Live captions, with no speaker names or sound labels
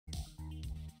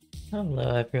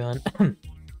Hello everyone,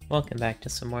 welcome back to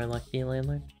some more Lucky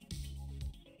Landlord.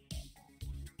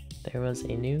 There was a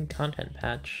new content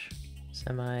patch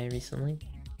semi-recently.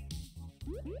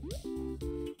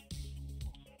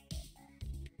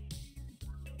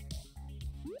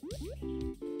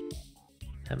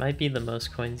 That might be the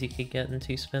most coins you could get in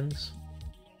 2 spins.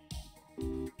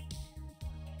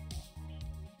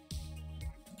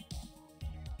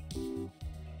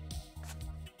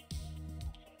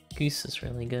 Goose is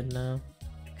really good now,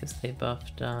 because they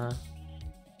buffed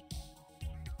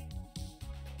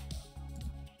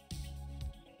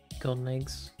golden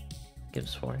eggs.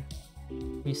 Gives 4.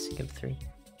 Used to give 3.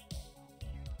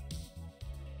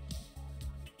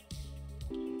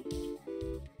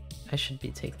 I should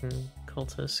be taking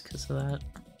cultists because of that.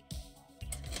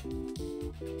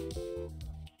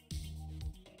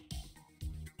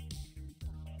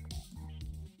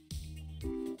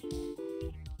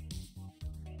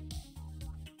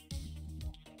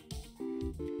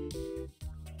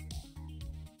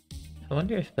 I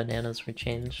wonder if bananas were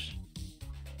changed.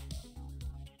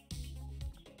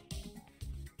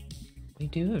 We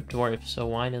do have dwarf, so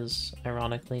wine is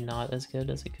ironically not as good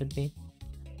as it could be.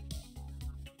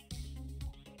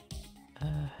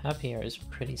 Happy Hour is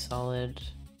pretty solid.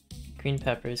 Green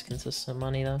pepper is consistent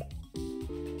money though.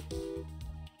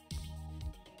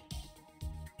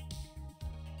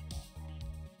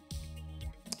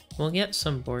 We'll get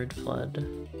some board flood,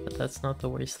 but that's not the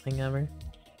worst thing ever.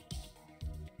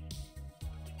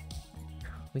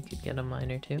 We could get a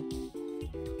mine or 2.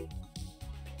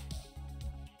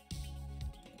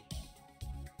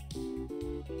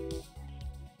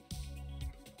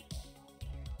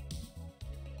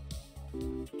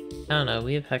 I don't know,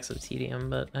 we have Hex of Tedium,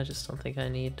 but I just don't think I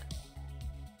need.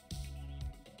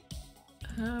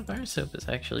 Bar Soap is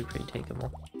actually pretty takeable.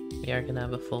 We are gonna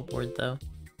have a full board though.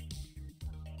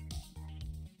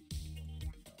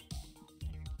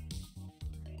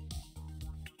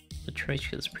 The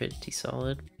Troika is pretty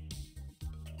solid.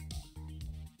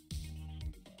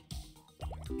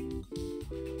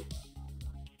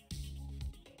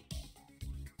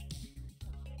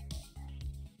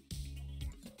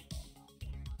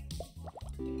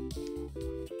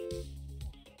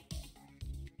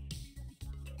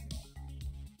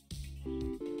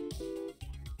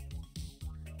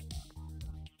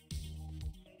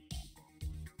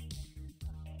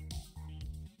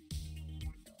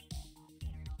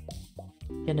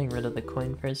 Getting rid of the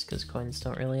coin first, because coins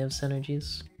don't really have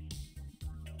synergies.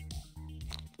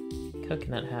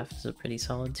 Coconut half is a pretty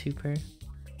solid 2-per.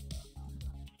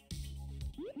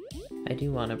 I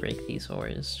do want to break these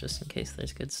ores, just in case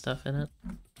there's good stuff in it.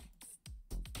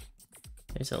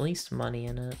 There's at least money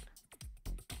in it.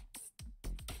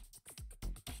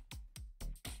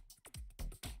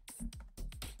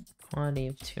 Quantity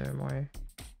of 2 or more.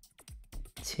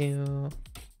 2...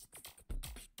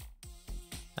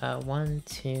 1,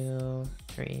 2,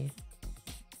 3.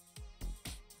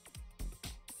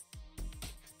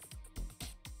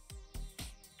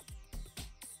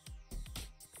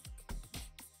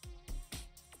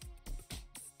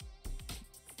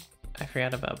 I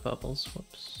forgot about bubbles,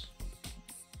 whoops.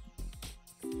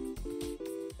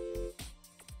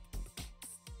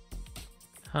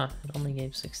 Huh, it only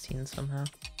gave 16 somehow.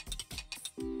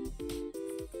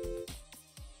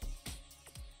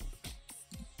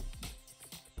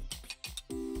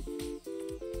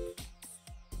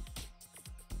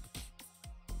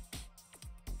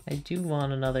 I do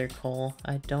want another coal.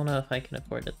 I don't know if I can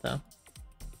afford it though.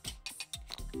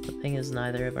 The thing is,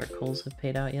 neither of our coals have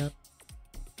paid out yet.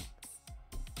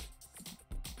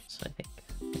 So I think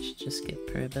I should just skip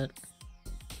for a bit.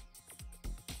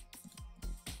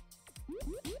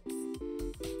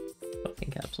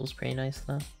 Buffing capsule's pretty nice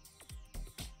though.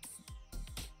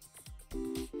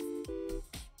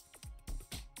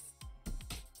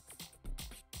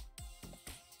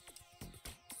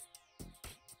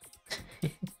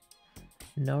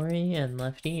 Nori and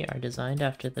Lefty are designed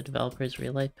after the developer's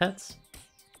real-life pets.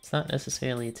 It's not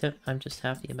necessarily a tip, I'm just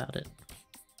happy about it.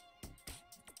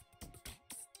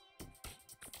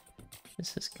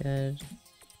 This is good.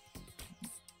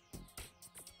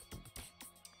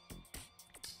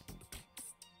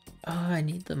 Oh, I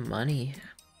need the money.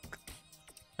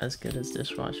 As good as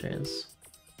dishwasher is.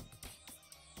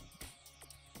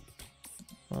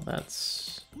 Well,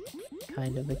 that's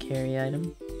kind of a carry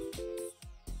item.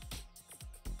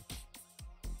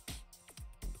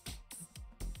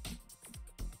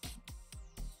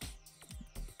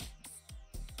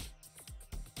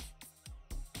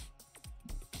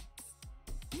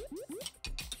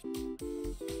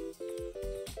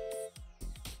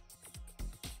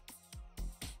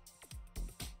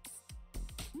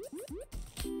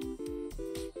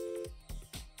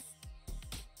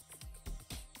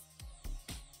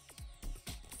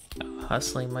 Oh,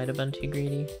 hustling might have been too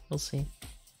greedy. We'll see.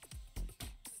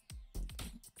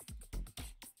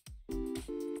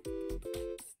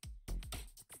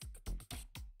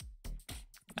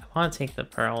 I want to take the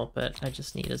pearl, but I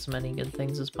just need as many good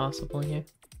things as possible here.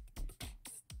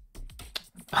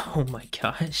 Oh my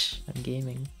gosh, I'm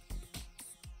gaming.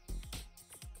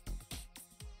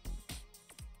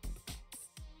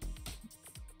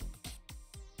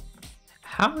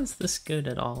 How is this good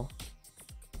at all?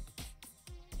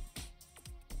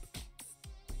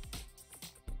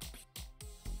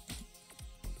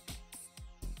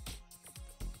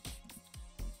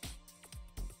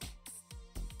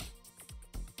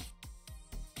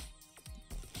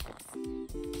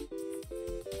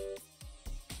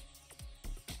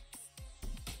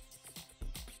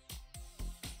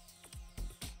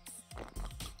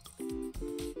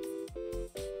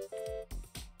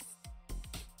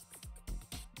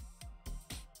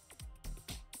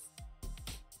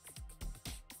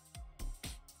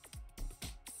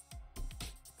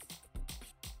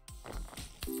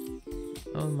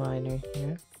 Oh, miner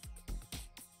here.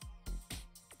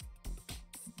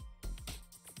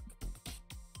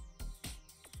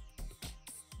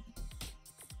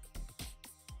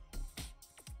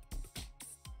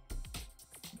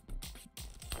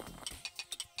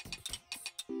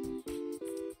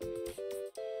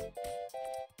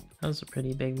 That was a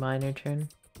pretty big miner turn.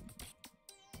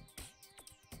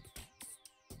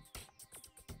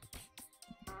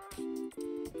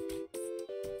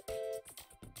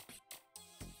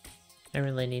 I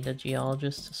really need a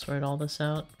geologist to sort all this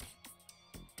out.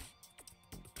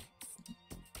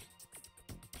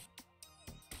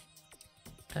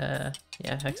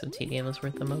 Yeah, hexatedium is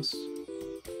worth the most.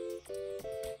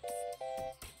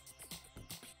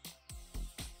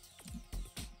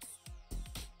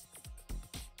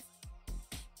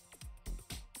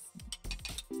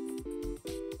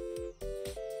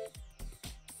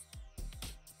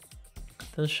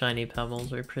 Those shiny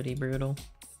pebbles are pretty brutal.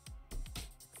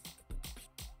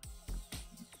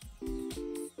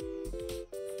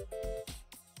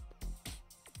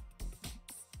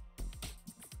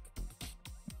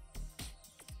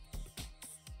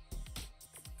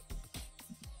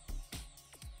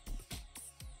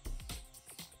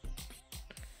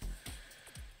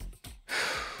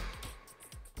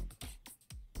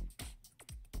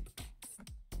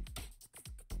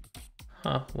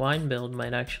 Huh, wine build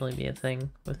might actually be a thing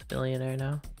with Billionaire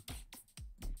now.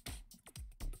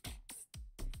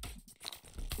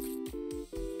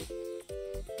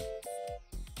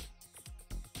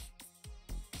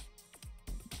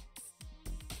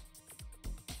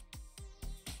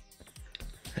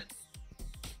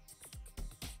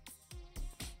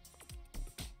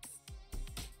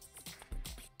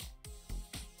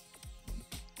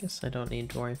 Guess I don't need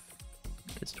dwarf,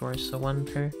 because dwarf's so one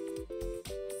per.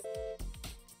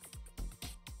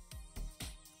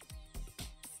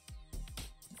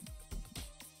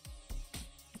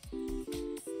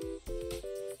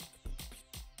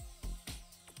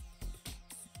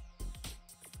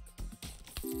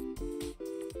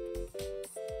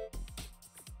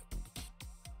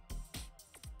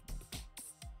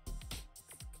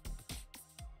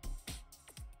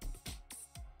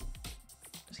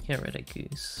 Just get rid of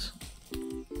goose. Do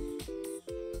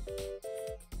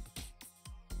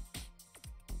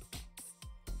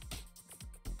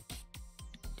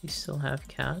you still have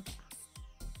cat?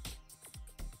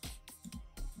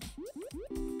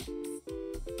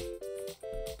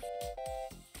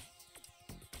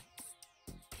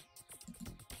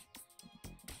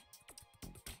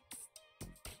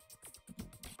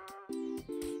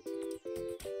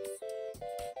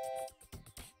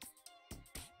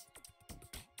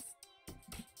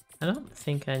 I don't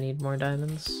think I need more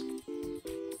diamonds.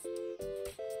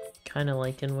 Kinda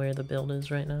liking where the build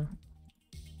is right now.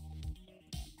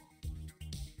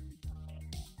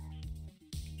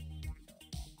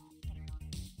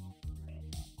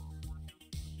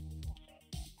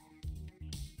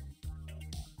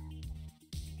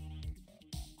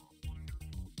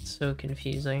 So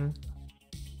confusing.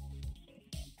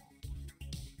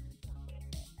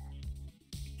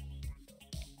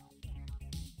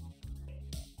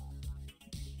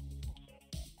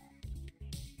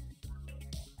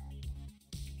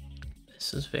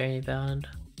 This is very bad.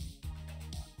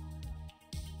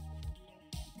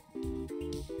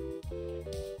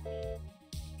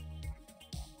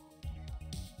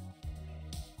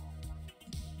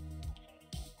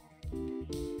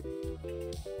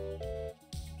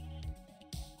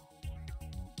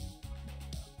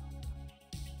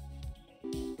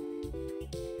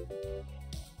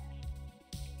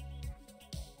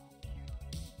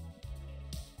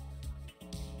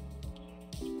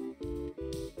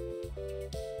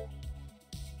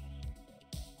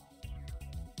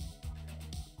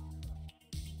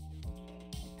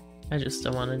 I just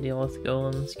don't want to deal with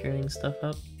golems screwing stuff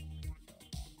up.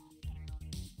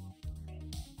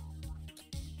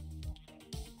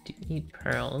 Do you need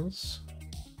pearls?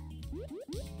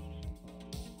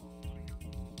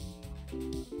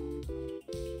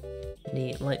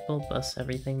 Neat. Light bulb busts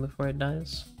everything before it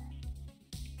dies.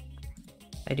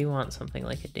 I do want something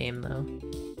like a dame though.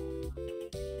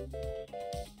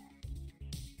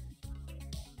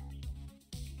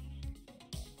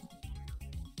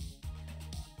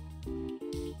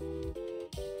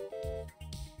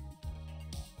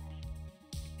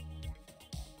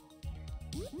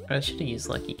 I should have used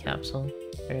Lucky Capsule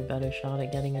for a better shot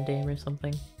at getting a dame or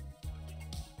something.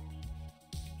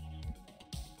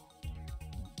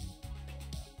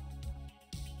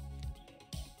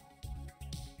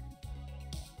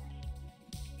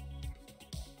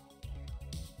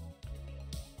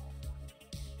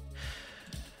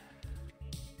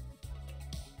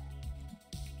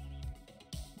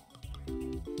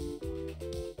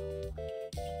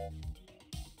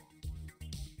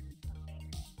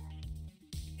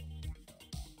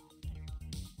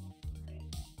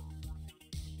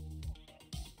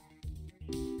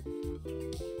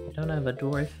 I don't have a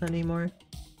dwarf anymore.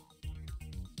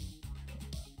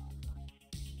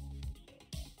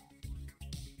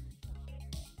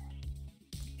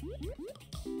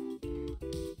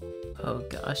 Oh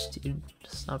gosh, dude,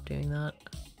 stop doing that.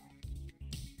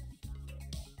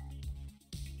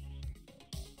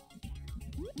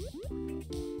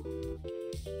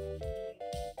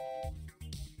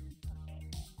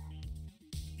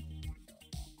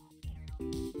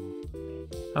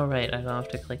 Oh right, I don't have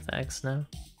to click the X now.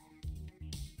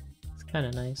 It's kind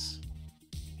of nice.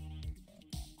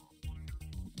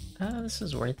 This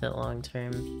is worth it long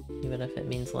term, even if it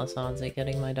means less odds at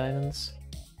getting my diamonds.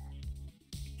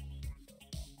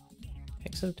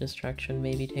 X of Destruction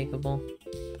may be takeable,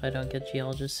 if I don't get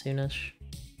Geologist soonish.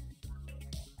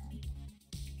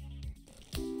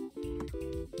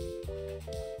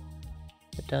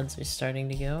 The duds are starting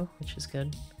to go, which is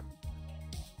good.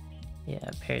 Yeah,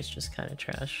 Pear's just kind of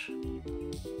trash.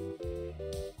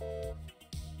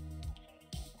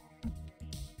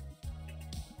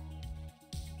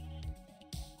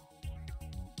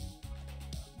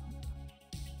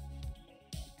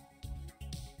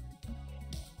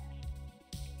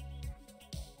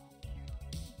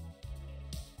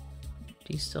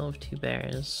 Do you still have 2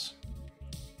 bears?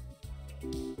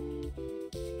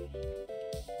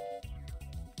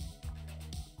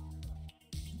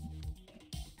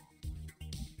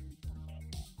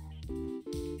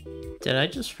 Did I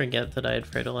just forget that I had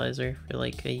fertilizer for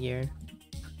like a year?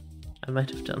 I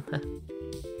might have done that.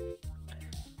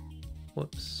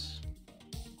 Whoops.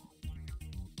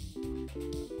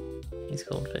 These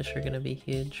goldfish are gonna be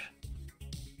huge.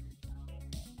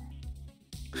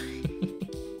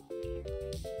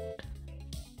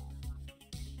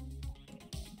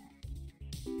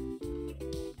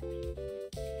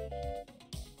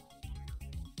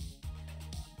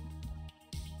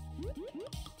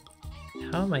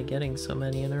 How am I getting so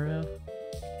many in a row?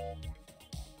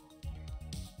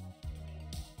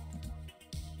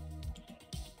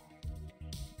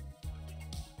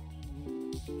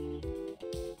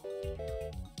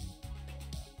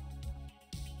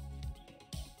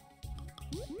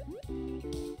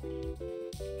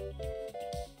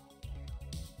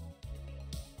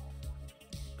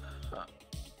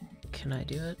 Can I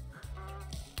do it?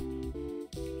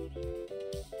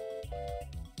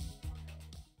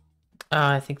 Oh,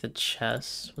 I think the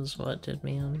chest was what did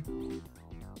me in.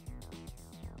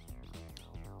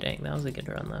 Dang, that was a good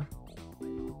run though.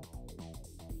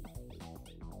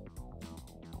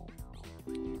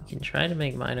 You can try to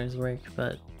make miners work,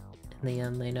 but in the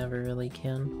end they never really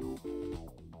can.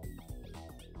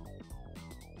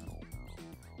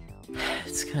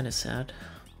 It's kind of sad.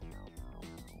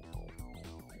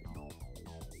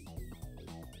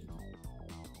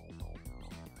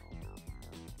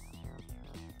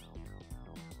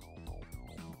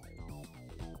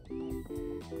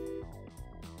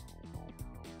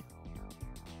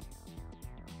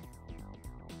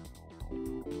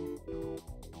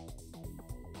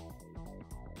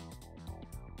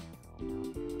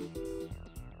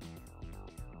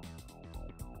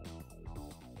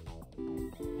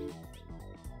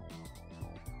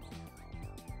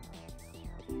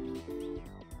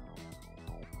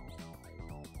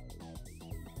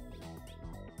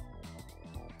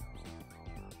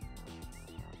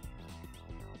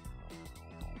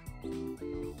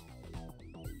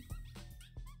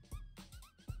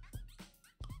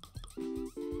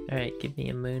 Alright, give me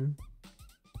a moon.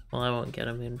 Well, I won't get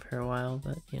a moon for a while,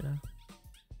 but you know.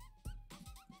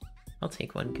 I'll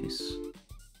take 1 goose.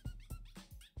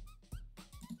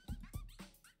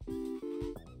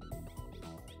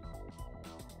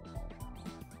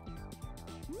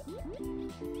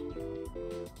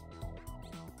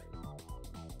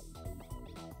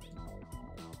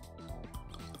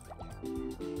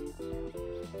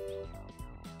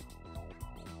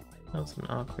 That was an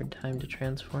awkward time to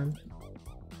transform.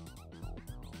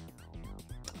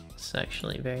 It's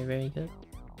actually very, very good.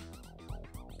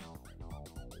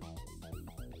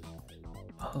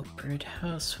 Oh,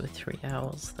 birdhouse with 3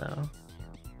 owls, though.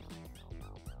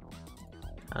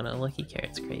 I don't know, Lucky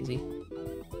Carrot's crazy.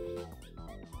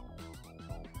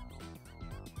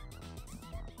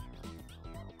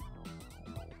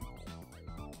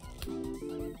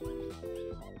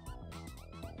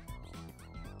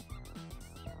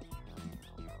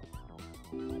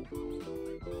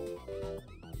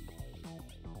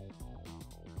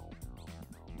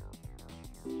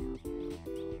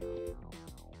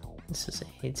 This is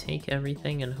a take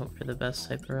everything and hope for the best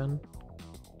type of run.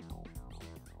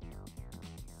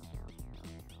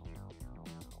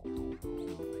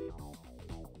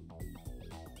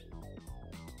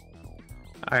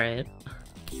 Alright.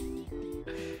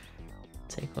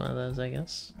 Take one of those, I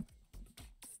guess.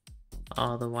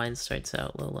 Oh, the wine starts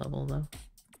out low level, though.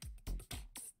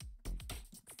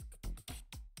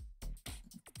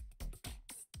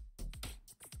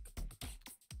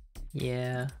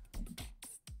 Yeah.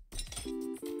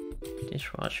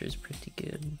 Dishwasher's pretty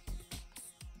good.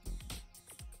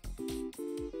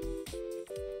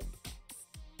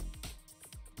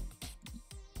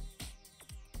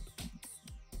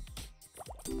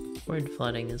 Word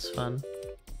flooding is fun.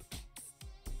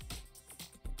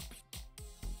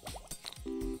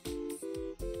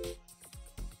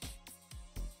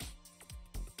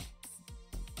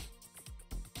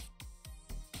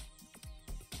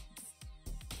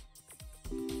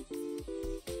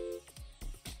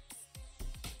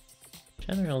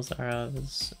 General Zara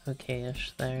was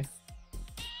okay-ish there.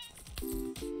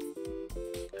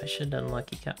 I should have done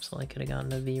Lucky Capsule, I could have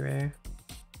gotten a V-Rare.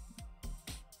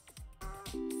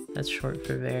 That's short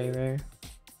for very rare.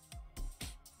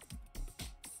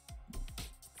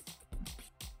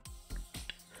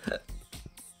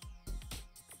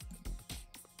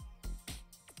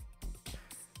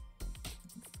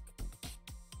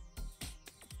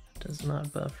 Does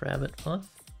not buff Rabbit Fluff.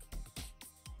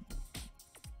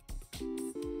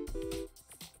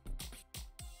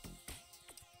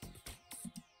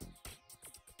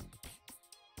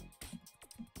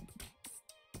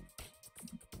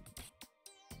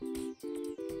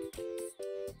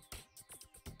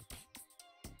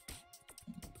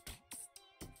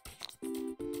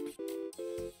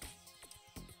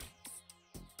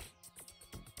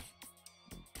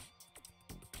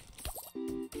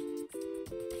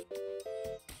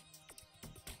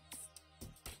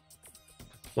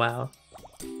 Wow.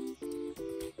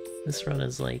 This run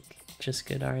is like just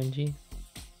good RNG.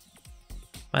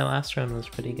 My last run was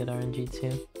pretty good RNG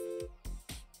too.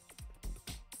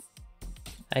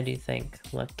 I do think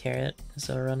Luck Carrot is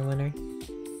a run winner.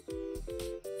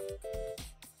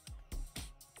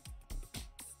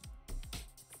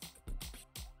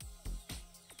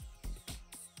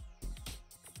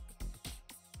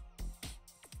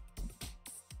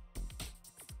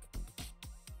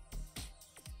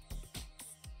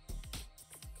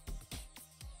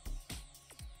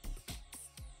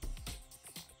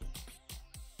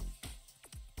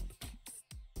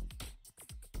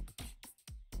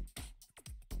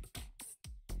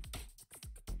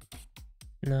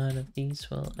 None of these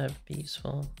will ever be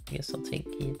useful. I guess I'll take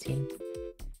Guillotine.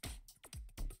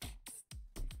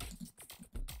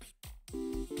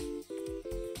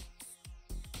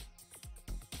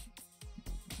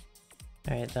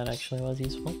 Alright, that actually was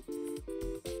useful.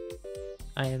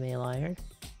 I am a liar.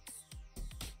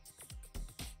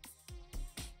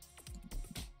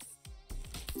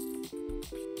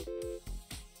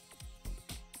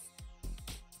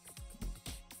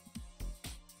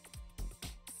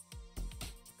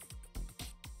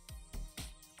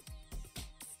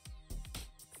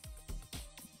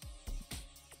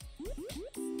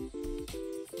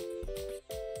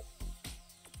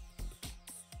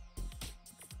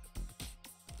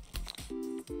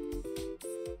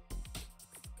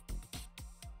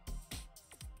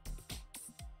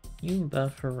 You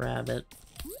buff a rabbit.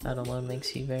 That alone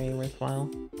makes you very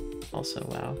worthwhile. Also,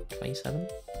 wow, 27?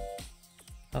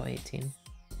 Oh, 18.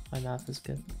 My math is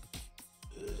good.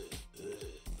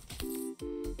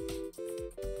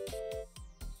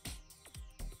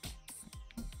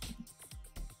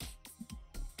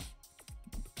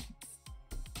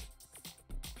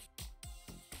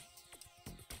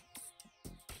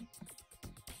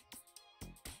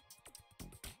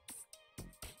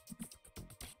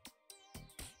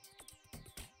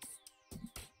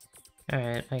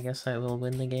 Alright, I guess I will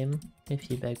win the game, if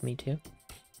you beg me to.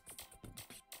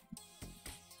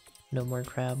 No more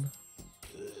crab.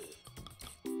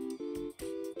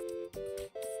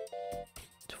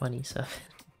 27.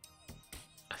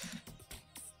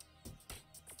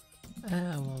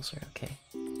 Walls are okay.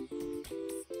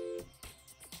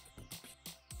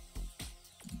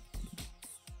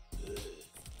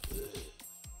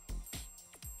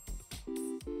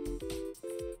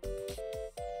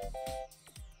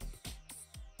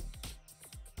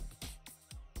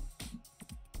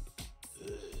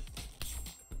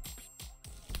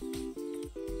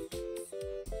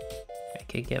 I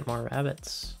could get more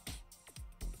rabbits.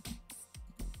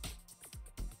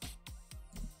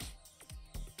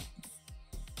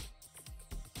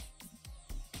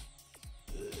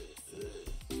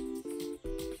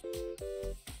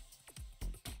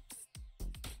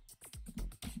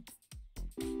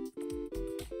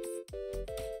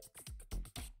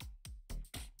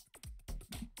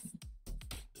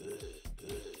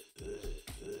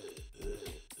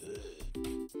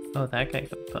 Oh, that guy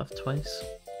got buffed twice.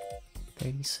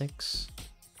 36.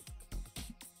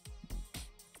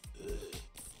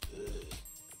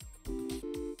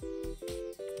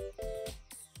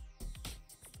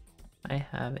 I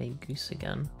have a goose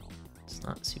again. It's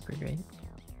not super great.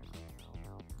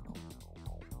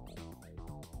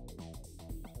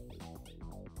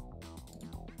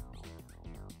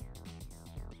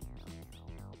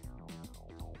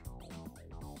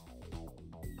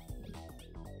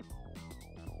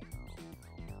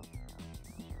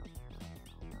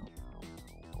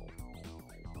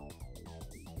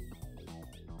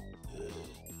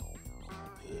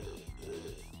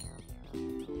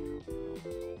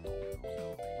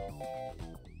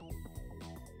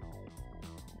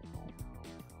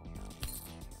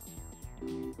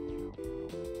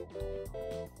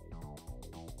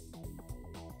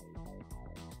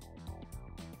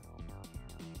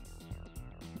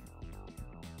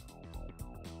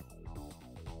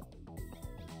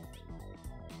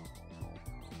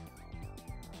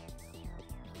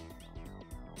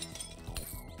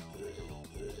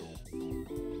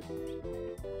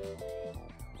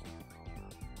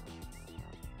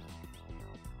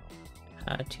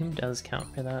 Tomb does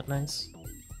count for that, nice.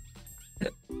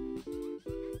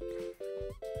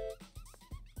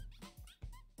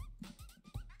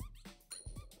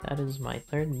 That is my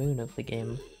third moon of the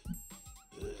game.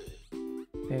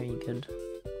 Very good.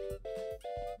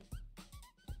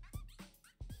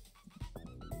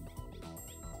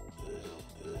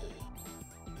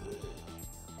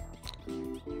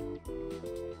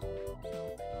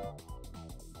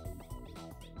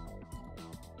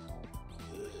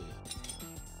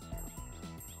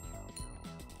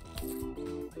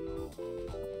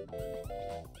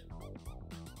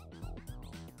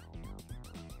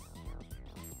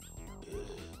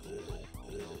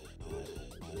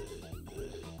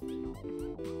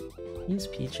 These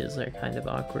peaches are kind of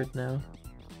awkward now.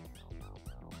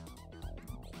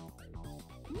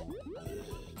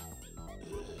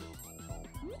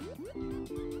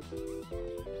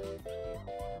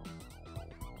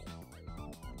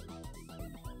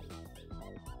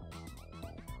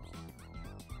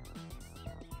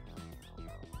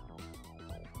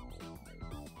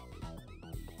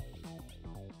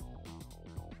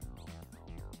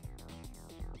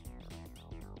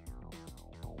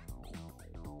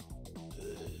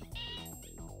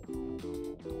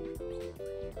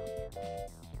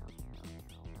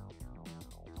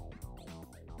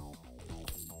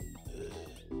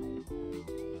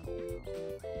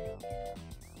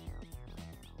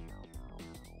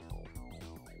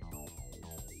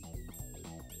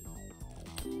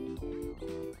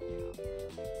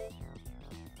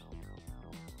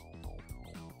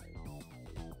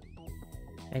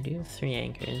 I do have 3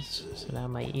 anchors, so now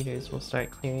my eaters will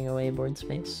start clearing away board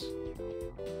space,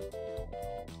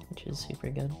 which is super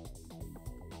good.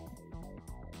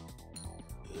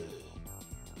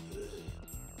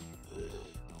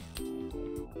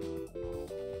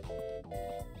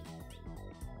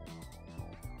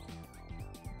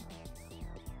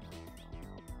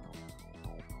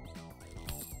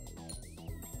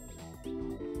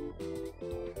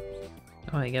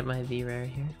 Oh, I get my V rare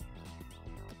here.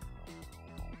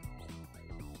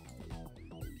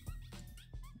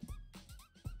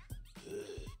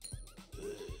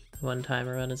 One time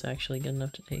a run is actually good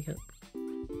enough to take it.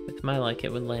 With my luck,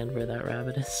 it would land where that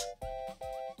rabbit is.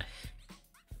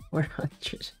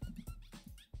 400.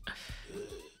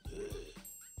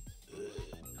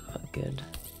 Oh, good.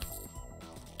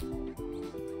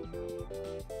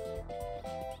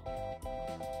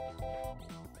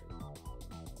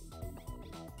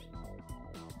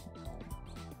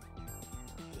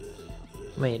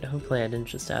 Wait, hopefully I didn't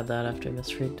just add that after Miss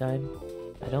Fruit died.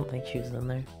 I don't think she was in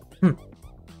there.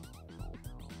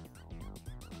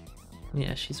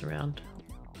 Yeah, she's around.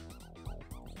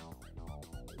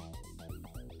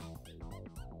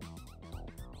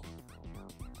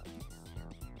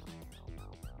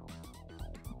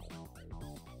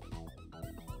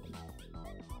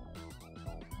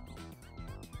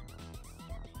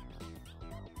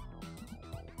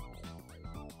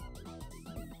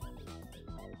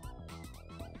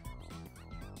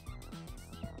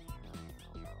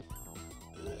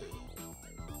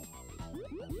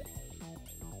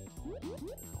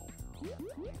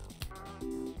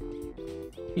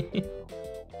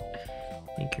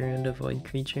 Make her into a void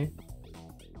creature.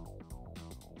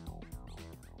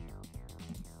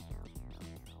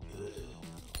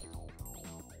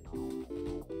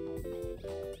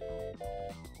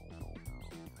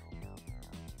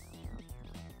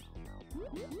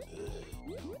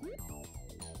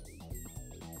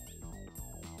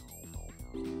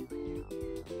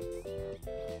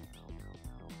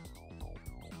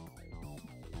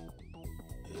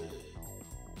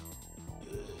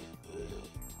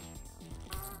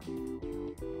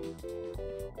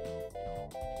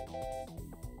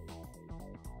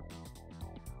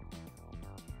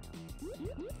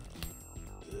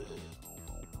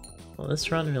 Well,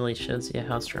 this run really shows you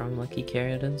how strong Lucky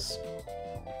Carrot is.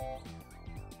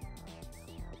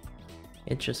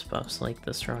 It just buffs like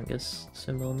the strongest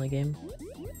symbol in the game.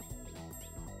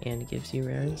 And gives you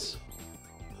rares.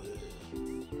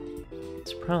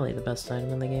 It's probably the best item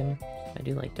in the game. I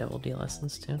do like Devil Deal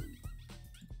Essence too.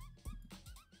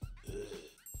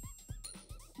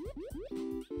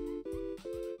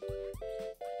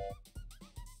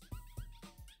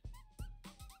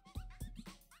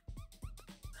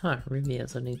 Huh, Ruby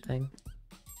has a new thing.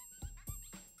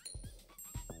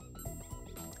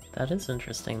 That is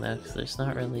interesting though, because there's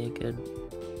not really a good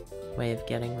way of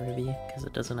getting Ruby, because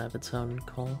it doesn't have its own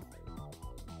coal.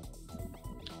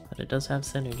 But it does have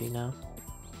synergy now.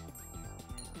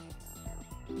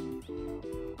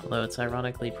 Although it's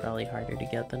ironically probably harder to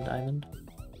get than Diamond.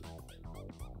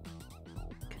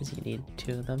 Because you need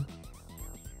 2 of them.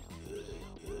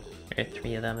 Or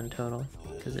 3 of them in total,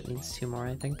 because it needs 2 more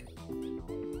I think.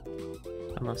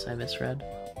 Unless I misread.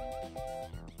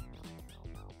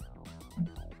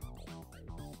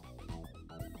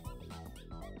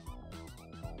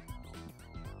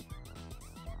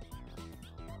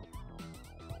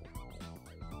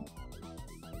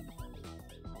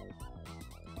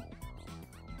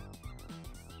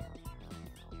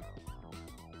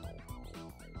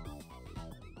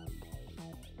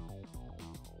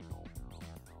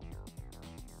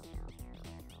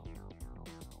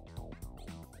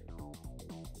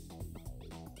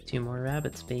 Two more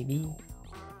rabbits, baby.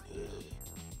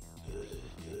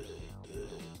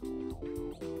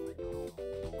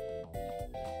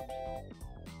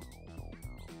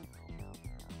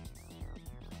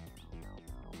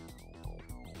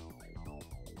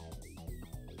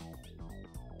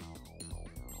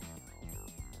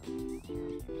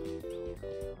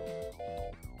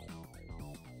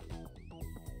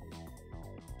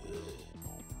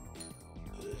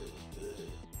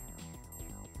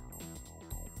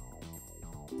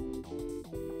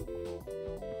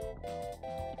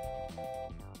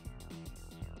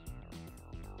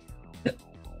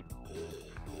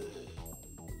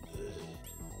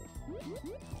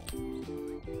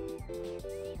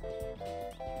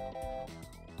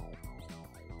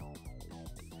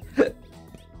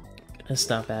 Gonna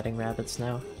stop adding rabbits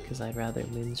now, because I'd rather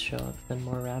moons show up than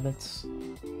more rabbits.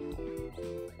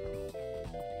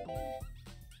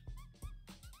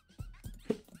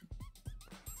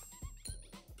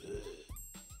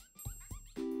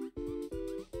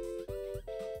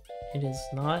 It is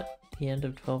not the end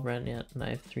of 12 run yet, and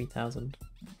I have 3,000.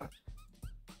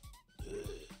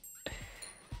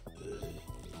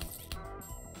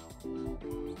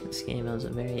 This game has a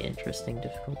very interesting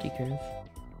difficulty curve.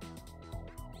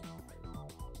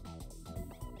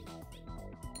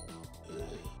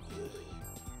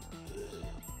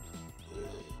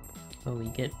 Oh, we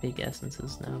get big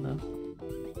essences now, though.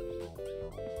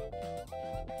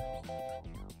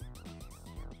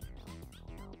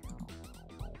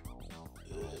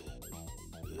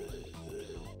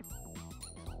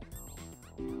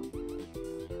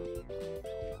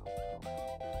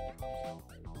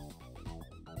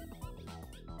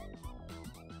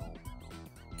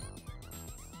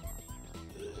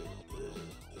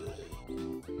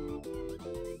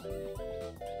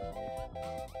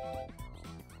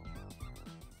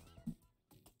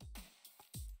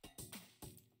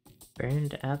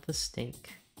 Burned at the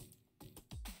stake.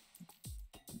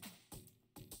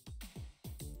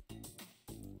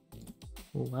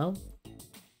 Well,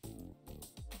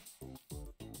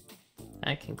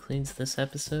 that concludes this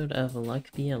episode of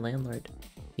Luck Be a Landlord.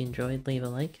 If you enjoyed, leave a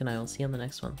like, and I will see you on the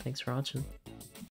next one. Thanks for watching.